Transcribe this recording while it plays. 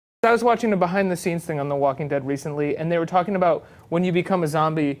I was watching a behind-the-scenes thing on The Walking Dead recently, and they were talking about when you become a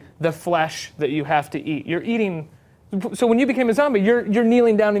zombie, the flesh that you have to eat. You're eating. So when you became a zombie, you're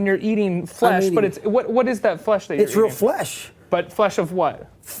kneeling down and you're eating flesh. But it's what is that flesh that you're eating? It's real flesh. But flesh of what?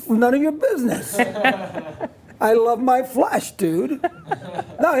 None of your business. I love my flesh, dude.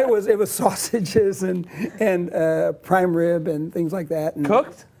 No, it was sausages and prime rib and things like that. And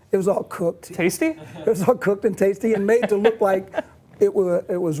cooked? It was all cooked. Tasty? It was all cooked and tasty and made to look like it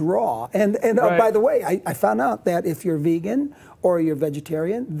was raw. And Right. By the way, I found out that if you're vegan or you're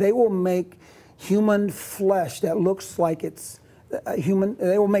vegetarian, they will make human flesh that looks like it's human.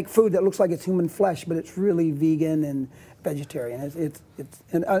 They will make food that looks like it's human flesh, but it's really vegan and vegetarian.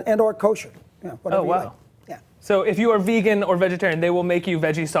 And or kosher. Yeah, whatever. Oh wow. You like. Yeah. So if you are vegan or vegetarian, they will make you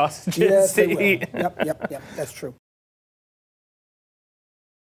veggie sausages Yes, to they will. eat. Yep. That's true.